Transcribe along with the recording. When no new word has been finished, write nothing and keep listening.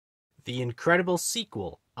the incredible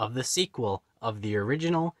sequel of the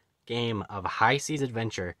original game of High Seas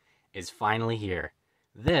Adventure is finally here.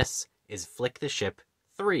 This is Flick the Ship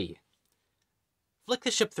 3. Flick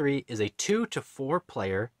the Ship 3 is a 2 to 4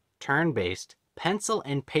 player, turn-based, pencil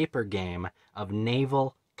and paper game of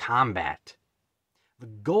naval combat. The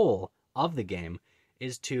goal of the game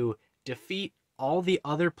is to defeat all the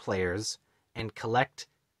other players and collect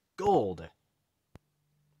gold.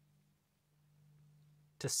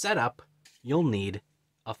 To set up, you'll need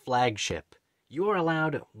a flagship. You are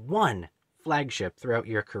allowed one flagship throughout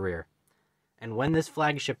your career. And when this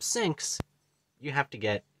flagship sinks, you have to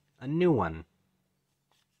get a new one.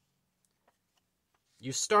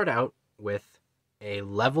 You start out with a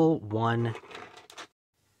level 1.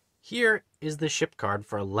 Here is the ship card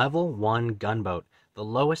for a level 1 gunboat, the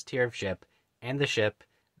lowest tier of ship, and the ship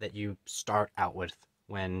that you start out with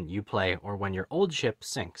when you play or when your old ship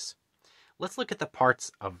sinks. Let's look at the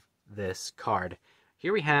parts of this card.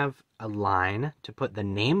 Here we have a line to put the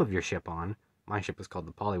name of your ship on. My ship is called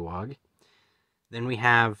the Pollywog. Then we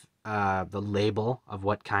have the label of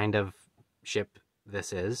what kind of ship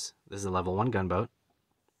this is. This is a level 1 gunboat.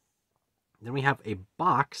 Then we have a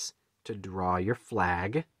box to draw your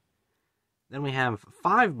flag. Then we have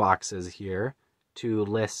 5 boxes here to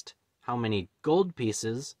list how many gold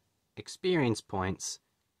pieces, experience points,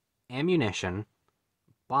 ammunition,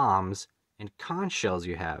 bombs, and conch shells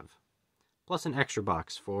you have, plus an extra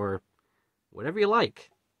box for whatever you like.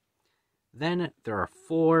 Then there are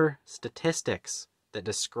 4 statistics that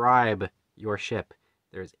describe your ship.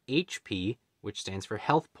 There's HP, which stands for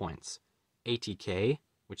health points, ATK,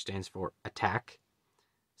 which stands for attack,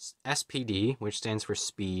 SPD, which stands for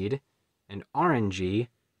speed, and RNG,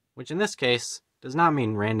 which in this case does not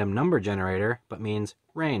mean random number generator, but means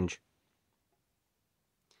range.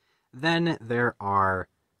 Then there are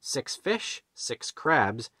 6 fish, 6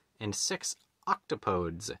 crabs, and 6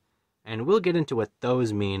 octopodes, and we'll get into what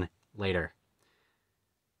those mean later.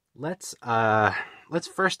 Let's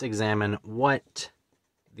first examine what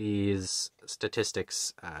these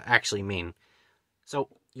statistics actually mean. So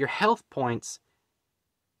your health points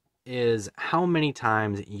is how many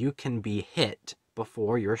times you can be hit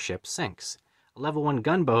before your ship sinks. A level 1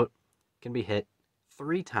 gunboat can be hit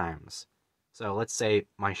 3 times. So let's say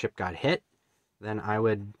my ship got hit, then I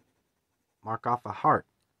would mark off a heart.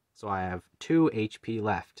 So I have 2 HP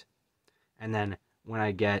left. And then when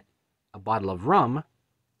I get a bottle of rum,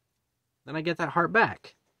 then I get that heart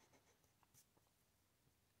back.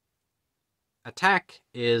 Attack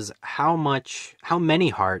is how many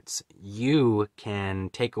hearts you can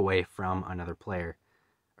take away from another player,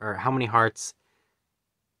 or how many hearts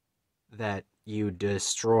that you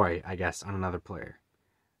destroy, I guess, on another player.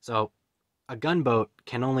 So a gunboat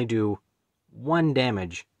can only do 1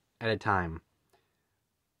 damage at a time.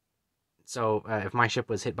 So if my ship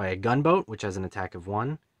was hit by a gunboat, which has an attack of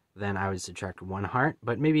 1, then I would subtract 1 heart.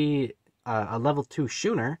 But maybe a level 2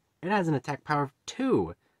 schooner, it has an attack power of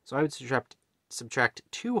 2, so I would subtract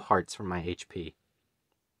 2 hearts from my HP.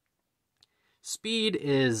 Speed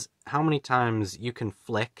is how many times you can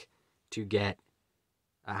flick to get,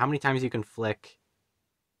 how many times you can flick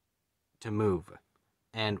to move.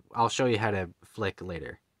 And I'll show you how to flick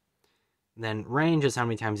later. Then range is how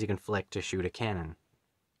many times you can flick to shoot a cannon.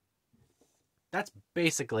 That's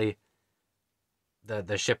basically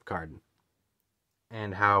the ship card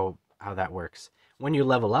and how that works. When you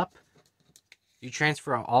level up, you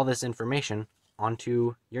transfer all this information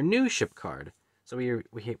onto your new ship card. So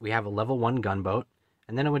we have a level 1 gunboat,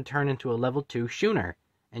 and then it would turn into a level 2 schooner.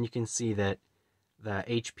 And you can see that the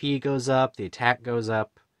HP goes up, the attack goes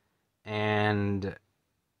up, and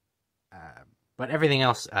but everything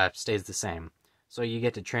else stays the same. So you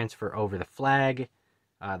get to transfer over the flag,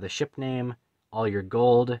 the ship name, all your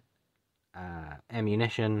gold,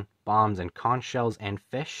 ammunition, bombs, and conch shells, and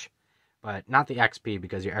fish, but not the XP,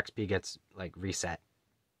 because your XP gets like reset.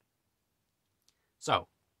 So,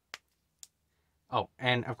 oh,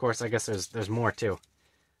 and of course, I guess there's more too.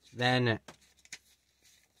 Then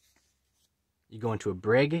you go into a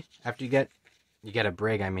brig. After you get a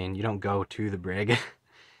brig, I mean, you don't go to the brig.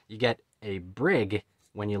 You get a brig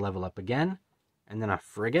when you level up again, and then a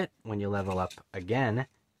frigate when you level up again,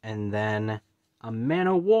 and then a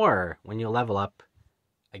man-o-war when you level up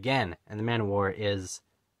again. And the man-o-war is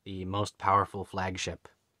the most powerful flagship.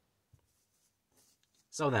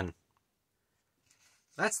 So then,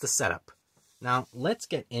 that's the setup. Now, let's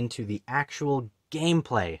get into the actual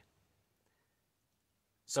gameplay.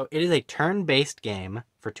 So it is a turn-based game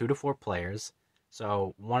for 2 to 4 players.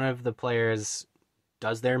 So one of the players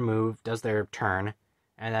does their move, does their turn,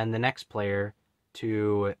 and then the next player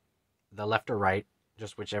to the left or right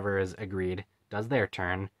just whichever is agreed, does their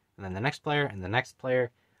turn, and then the next player and the next player,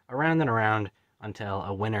 around and around until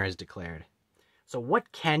a winner is declared. So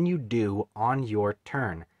what can you do on your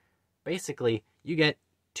turn? Basically, you get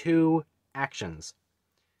 2 actions.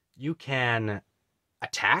 You can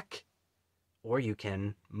attack, or you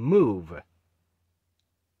can move.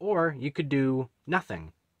 Or you could do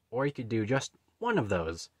nothing, or you could do just one of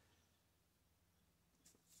those.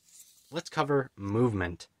 Let's cover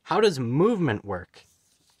movement. How does movement work?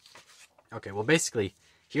 Okay, well basically,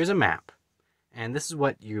 here's a map, and this is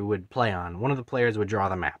what you would play on. One of the players would draw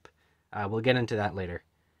the map. We'll get into that later.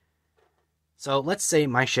 So let's say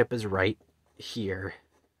my ship is right here,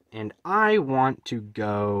 and I want to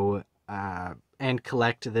go and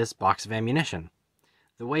collect this box of ammunition.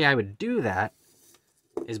 The way I would do that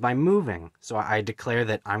is by moving. So I declare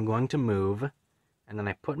that I'm going to move, and then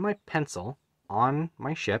I put my pencil on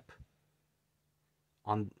my ship,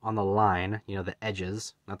 on the line, you know, the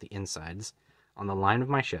edges, not the insides, on the line of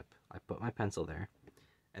my ship. I put my pencil there,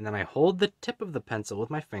 and then I hold the tip of the pencil with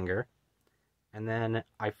my finger, and then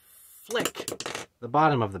I flick the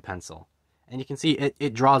bottom of the pencil, and you can see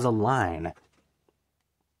it draws a line.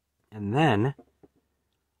 And then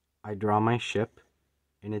I draw my ship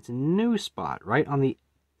in its new spot, right on the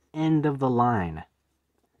end of the line,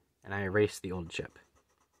 and I erase the old ship.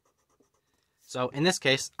 So in this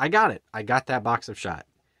case, I got it. I got that box of shot.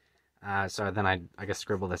 So then I guess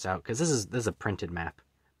scribble this out, because this is a printed map,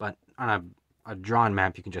 but on a drawn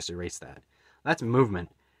map you can just erase that. That's movement.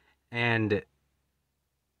 And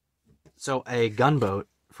so a gunboat,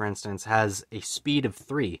 for instance, has a speed of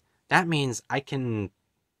 3. That means I can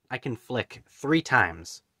flick 3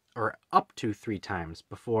 times, or up to 3 times,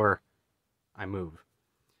 before I move.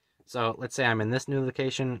 So let's say I'm in this new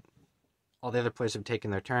location. All the other players have taken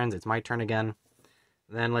their turns. It's my turn again.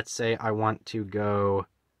 Then let's say I want to go,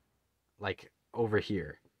 like, over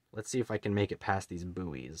here. Let's see if I can make it past these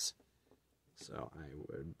buoys. So I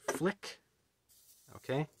would flick.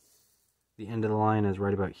 Okay. The end of the line is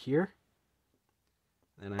right about here.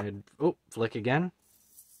 Then I'd, flick again.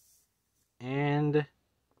 And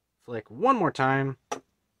flick one more time.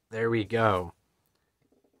 There we go.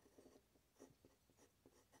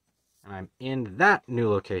 And I'm in that new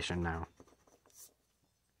location now.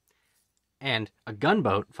 And a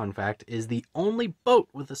gunboat, fun fact, is the only boat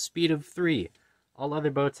with a speed of 3. All other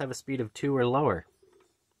boats have a speed of 2 or lower.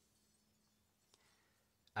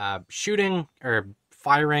 Shooting, or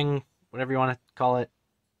firing, whatever you want to call it,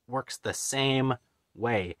 works the same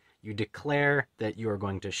way. You declare that you are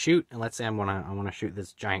going to shoot, and let's say I want to shoot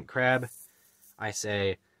this giant crab. I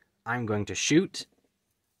say, I'm going to shoot,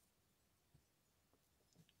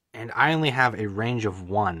 and I only have a range of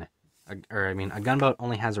 1. A gunboat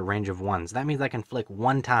only has a range of 1. So that means I can flick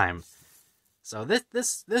 1 time. So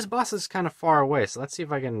this boss is kind of far away. So let's see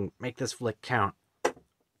if I can make this flick count.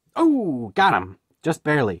 Oh, got him. Just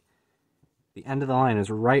barely. The end of the line is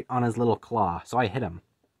right on his little claw. So I hit him.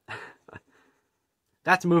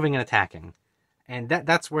 That's moving and attacking. And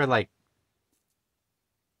that's where, like,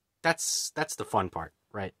 that's the fun part,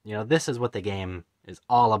 right? You know, this is what the game is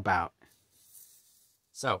all about.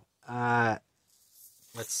 So,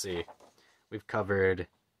 let's see. We've covered.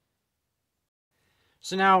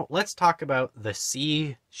 So now let's talk about the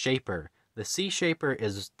Sea Shaper. The Sea Shaper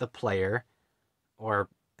is the player, or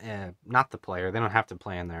not the player. They don't have to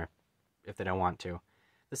play in there if they don't want to.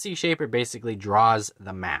 The Sea Shaper basically draws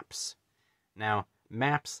the maps. Now,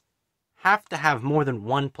 maps have to have more than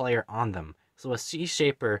 1 player on them. So a Sea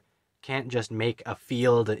Shaper can't just make a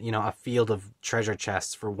field, you know, a field of treasure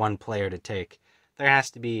chests for 1 player to take. There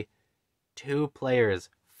has to be 2 players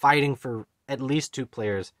fighting for, at least 2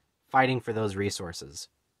 players fighting for those resources.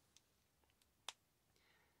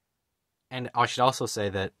 And I should also say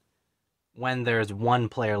that when there's 1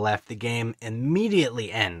 player left, the game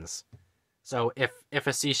immediately ends. So if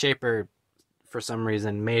a Sea Shaper, for some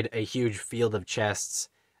reason, made a huge field of chests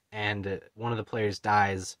and one of the players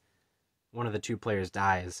dies, one of the 2 players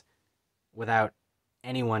dies, without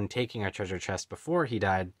anyone taking a treasure chest before he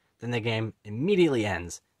died, then the game immediately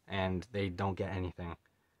ends and they don't get anything.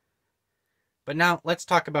 But now let's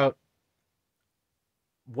talk about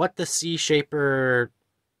what the Sea Shaper,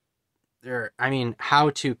 how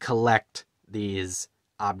to collect these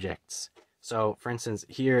objects. So, for instance,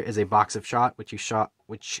 here is a box of shot,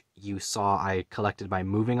 which you saw I collected by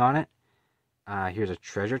moving on it. Here's a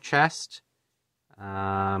treasure chest.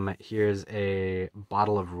 Here's a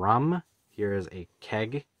bottle of rum. Here's a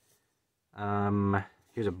keg.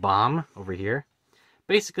 Here's a bomb over here.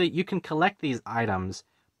 Basically, you can collect these items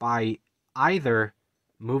by either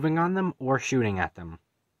moving on them or shooting at them.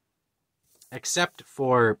 Except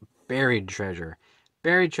for buried treasure.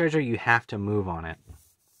 Buried treasure, you have to move on it.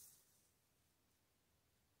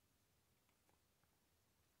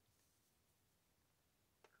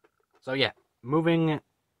 So yeah, move on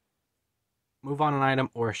an item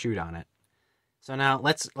or shoot on it. So now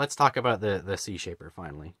let's talk about the Sea Shaper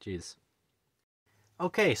finally. Jeez.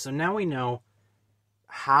 Okay, so now we know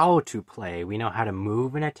how to play. We know how to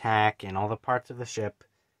move and attack and all the parts of the ship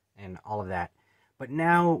and all of that. But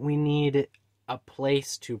now we need a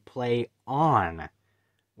place to play on,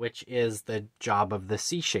 which is the job of the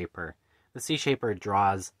Sea Shaper. The Sea Shaper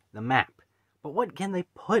draws the map. But what can they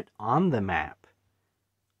put on the map?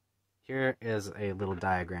 Here is a little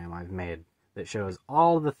diagram I've made that shows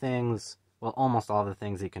all the things, well, almost all the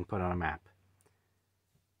things you can put on a map.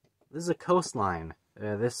 This is a coastline.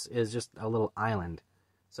 This is just a little island.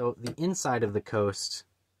 So the inside of the coast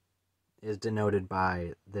is denoted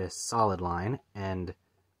by this solid line, and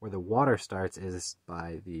where the water starts is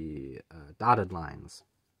by the dotted lines,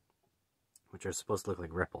 which are supposed to look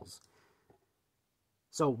like ripples.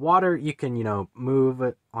 So water, you can,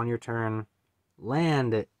 move on your turn.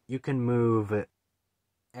 Land, you can move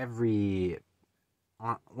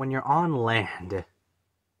when you're on land,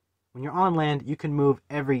 you can move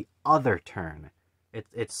every other turn.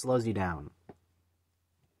 It slows you down.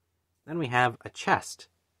 Then we have a chest.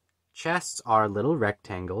 Chests are little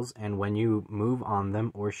rectangles, and when you move on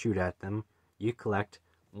them or shoot at them, you collect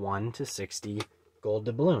 1 to 60 gold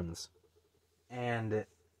doubloons. And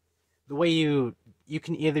the way you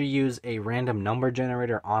can either use a random number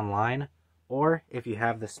generator online, or if you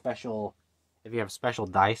have special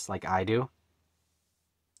dice like I do,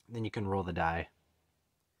 then you can roll the die.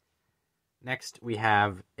 Next, we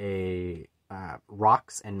have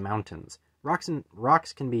rocks and mountains.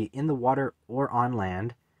 Rocks can be in the water or on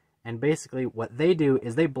land, and basically what they do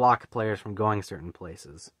is they block players from going certain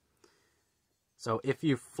places. So if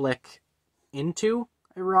you flick into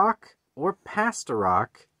a rock or past a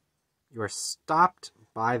rock, you are stopped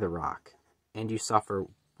by the rock, and you suffer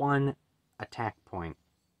 1 attack point.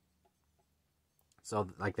 So,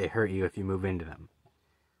 like, they hurt you if you move into them.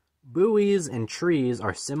 Buoys and trees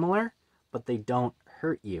are similar, but they don't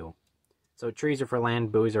hurt you. So trees are for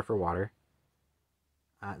land, buoys are for water.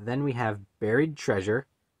 Then we have buried treasure,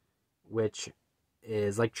 which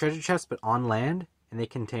is like treasure chests but on land, and they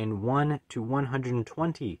contain 1 to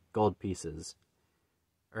 120 gold pieces.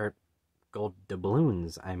 Or gold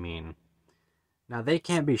doubloons, I mean. Now, they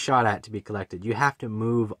can't be shot at to be collected. You have to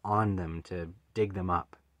move on them to dig them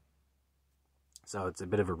up. So it's a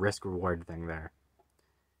bit of a risk-reward thing there.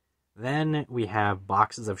 Then we have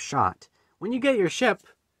boxes of shot. When you get your ship,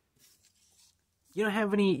 you don't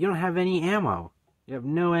have any ammo. You have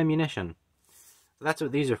no ammunition. So that's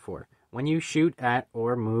what these are for. When you shoot at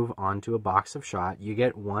or move onto a box of shot, you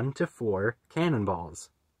get 1 to 4 cannonballs,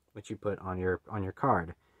 which you put on your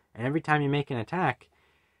card. And every time you make an attack,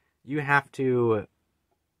 you have to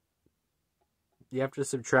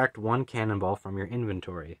subtract 1 cannonball from your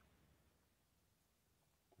inventory.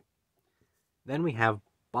 Then we have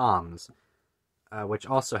bombs, which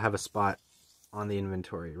also have a spot on the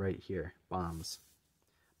inventory right here. Bombs.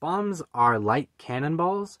 Bombs are light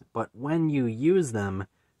cannonballs, but when you use them,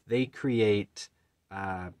 they create...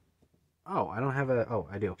 I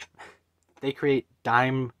do. They create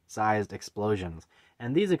dime-sized explosions.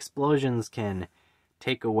 And these explosions can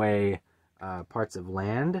take away parts of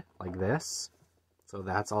land, like this. So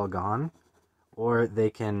that's all gone. Or they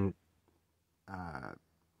can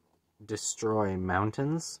destroy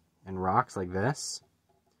mountains and rocks like this.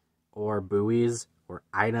 Or buoys, or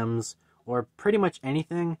items, or pretty much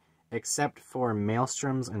anything except for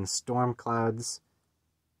maelstroms and storm clouds.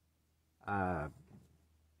 But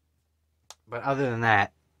other than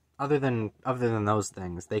that, other than those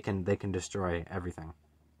things, they can destroy everything.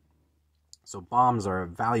 So bombs are a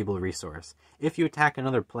valuable resource. If you attack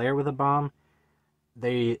another player with a bomb,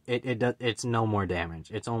 it's no more damage.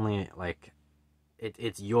 It's only like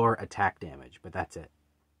it's your attack damage, but that's it.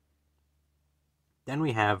 Then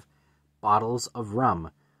we have bottles of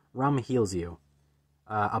rum. Rum heals you.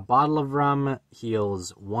 A bottle of rum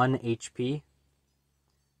heals 1 HP,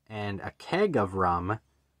 and a keg of rum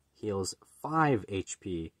heals 5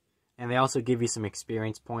 HP. And they also give you some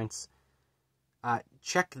experience points.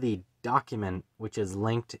 Check the document, which is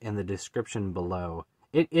linked in the description below.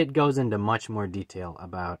 It goes into much more detail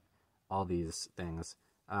about all these things.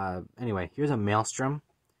 Anyway, here's a maelstrom.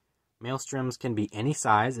 Maelstroms can be any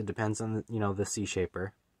size. It depends on the Sea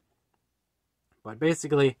Shaper. But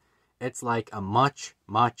basically, it's like a much,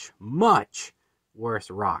 much, much worse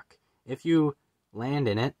rock. If you land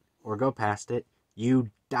in it or go past it, you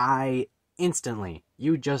die instantly.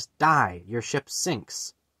 You just die. Your ship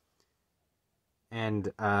sinks.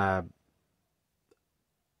 and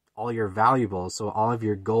all your valuables, so all of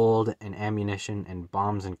your gold and ammunition and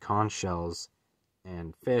bombs and conch shells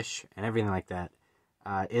and fish and everything like that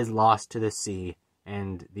is lost to the sea,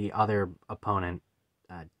 and the other opponent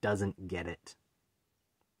doesn't get it.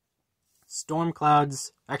 Storm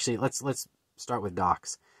clouds. Actually, let's start with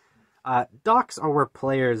docks. Docks are where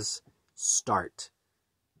players start.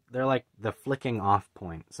 They're like the flicking off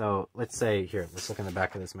point. So let's say here, let's look in the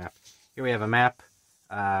back of this map. Here we have a map,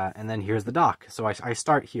 and then here's the dock. So I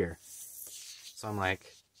start here. So I'm like,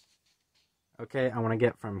 okay, I want to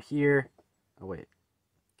get from here. Oh wait,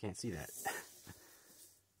 can't see that.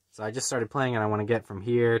 So I just started playing, and I want to get from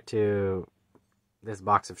here to this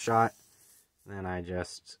box of shot. And then I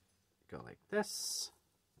just go like this.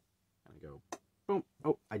 And I go, boom.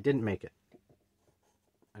 Oh, I didn't make it.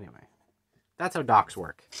 Anyway, that's how docks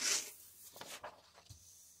work.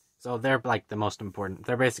 So they're like the most important.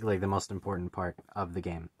 They're basically the most important part of the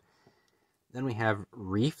game. Then we have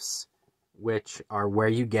reefs, which are where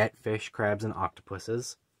you get fish, crabs, and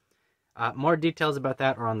octopuses. More details about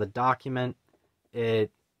that are on the document.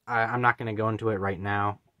 I'm not going to go into it right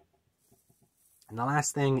now. And the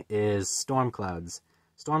last thing is storm clouds.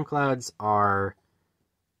 Storm clouds are...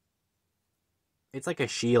 It's like a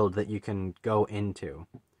shield that you can go into.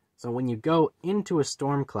 So when you go into a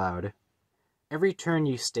storm cloud, every turn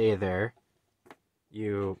you stay there,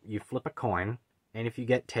 you flip a coin, and if you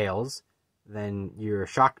get tails, then you're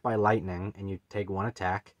shocked by lightning and you take 1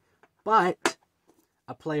 attack. But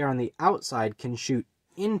a player on the outside can shoot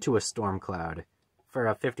into a storm cloud for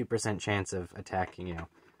a 50% chance of attacking you.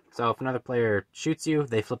 So if another player shoots you,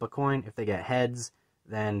 they flip a coin. If they get heads,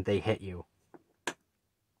 then they hit you.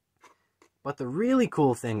 But the really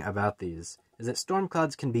cool thing about these is that storm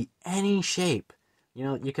clouds can be any shape. You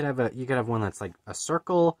know, you could have one that's like a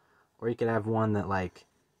circle, or you could have one that, like,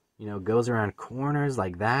 you know, goes around corners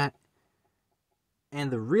like that. And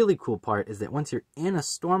the really cool part is that once you're in a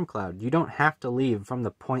storm cloud, you don't have to leave from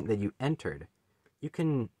the point that you entered. You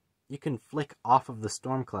can flick off of the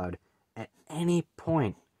storm cloud at any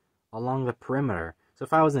point along the perimeter. So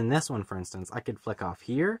if I was in this one, for instance, I could flick off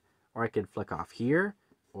here, or I could flick off here,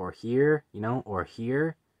 or here, you know, or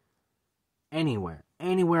here. Anywhere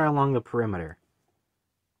along the perimeter.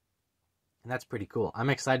 And that's pretty cool. I'm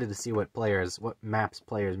excited to see what maps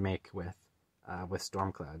players make with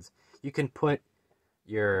storm clouds. You can put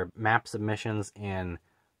your map submissions in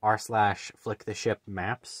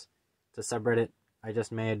r/flicktheshipmaps to subreddit I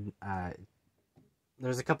just made.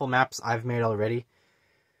 There's a couple maps I've made already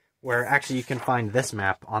where actually you can find this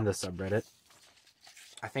map on the subreddit.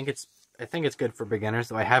 I think it's good for beginners,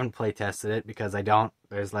 though I haven't play tested it because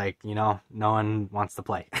there's like, you know, no one wants to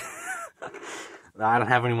play. I don't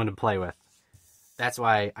have anyone to play with. That's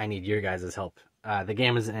why I need your guys' help. The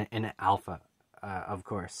game is in alpha, of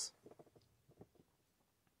course.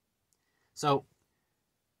 So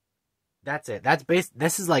that's it.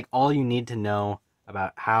 This is like all you need to know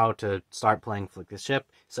about how to start playing Flick the Ship.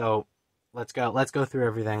 So let's go through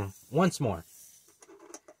everything once more.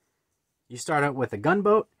 You start out with a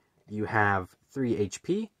gunboat. You have 3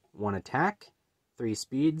 HP, 1 attack, 3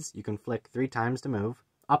 speeds. You can flick 3 times to move,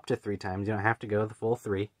 up to 3 times. You don't have to go the full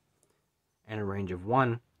 3. And a range of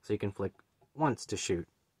 1, so you can flick once to shoot.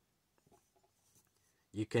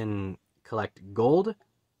 You can collect gold,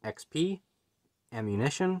 XP,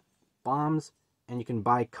 ammunition, bombs, and you can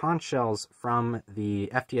buy conch shells from the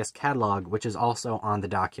FTS catalog, which is also on the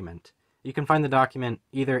document. You can find the document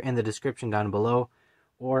either in the description down below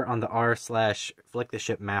or on the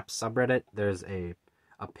r/flicktheshipmaps subreddit. There's a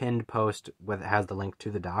pinned post that has the link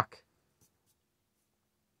to the doc.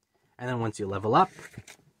 And then once you level up,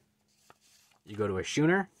 you go to a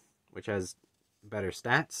schooner, which has better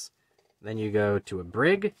stats. Then you go to a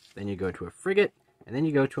brig, then you go to a frigate, and then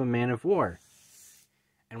you go to a man of war.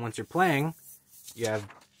 And once you're playing, you have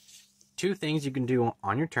 2 things you can do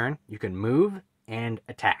on your turn. You can move and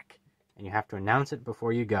attack, and you have to announce it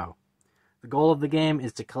before you go. The goal of the game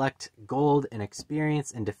is to collect gold and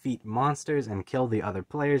experience and defeat monsters and kill the other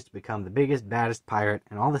players to become the biggest, baddest pirate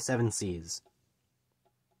in all the 7 seas.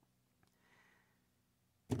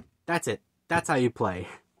 That's it. That's how you play.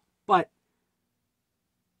 But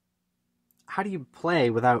how do you play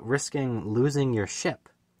without risking losing your ship?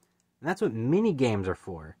 And that's what mini games are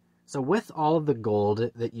for. So with all of the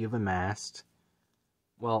gold that you've amassed,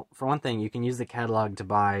 well, for one thing, you can use the catalog to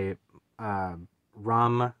buy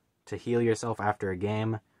rum to heal yourself after a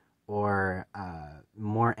game, or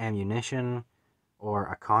more ammunition, or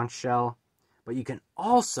a conch shell. But you can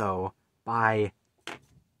also buy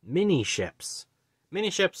mini ships. Mini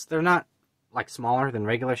ships, they're not like smaller than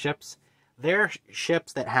regular ships. they're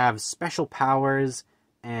ships that have special powers,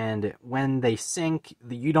 and when they sink,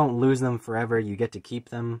 you don't lose them forever, you get to keep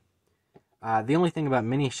them. The only thing about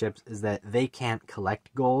mini ships is that they can't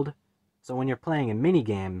collect gold. So when you're playing a mini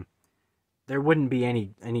game, there wouldn't be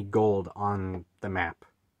any gold on the map.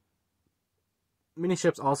 Mini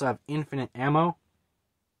ships also have infinite ammo,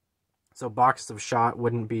 so boxes of shot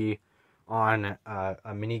wouldn't be on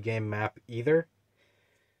a mini game map either.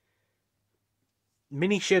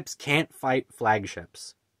 Mini ships can't fight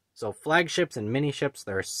flagships. So flagships and mini ships,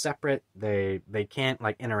 they're separate. They can't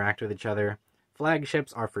like interact with each other.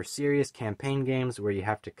 Flagships are for serious campaign games where you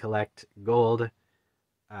have to collect gold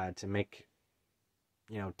to make,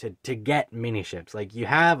 to get mini ships. Like, you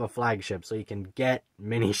have a flagship, so you can get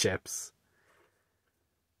mini ships.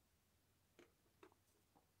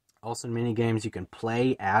 Also in mini games, you can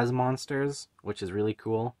play as monsters, which is really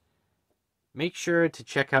cool. Make sure to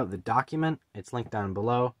check out the document. It's linked down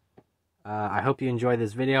below. I hope you enjoyed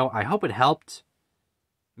this video. I hope it helped.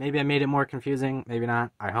 Maybe I made it more confusing. Maybe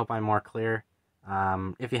not. I hope I'm more clear.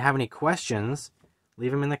 If you have any questions,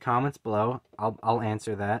 leave them in the comments below. I'll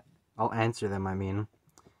answer that. I'll answer them, I mean.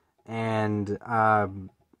 And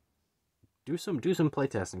do some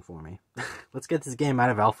playtesting for me. Let's get this game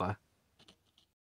out of alpha.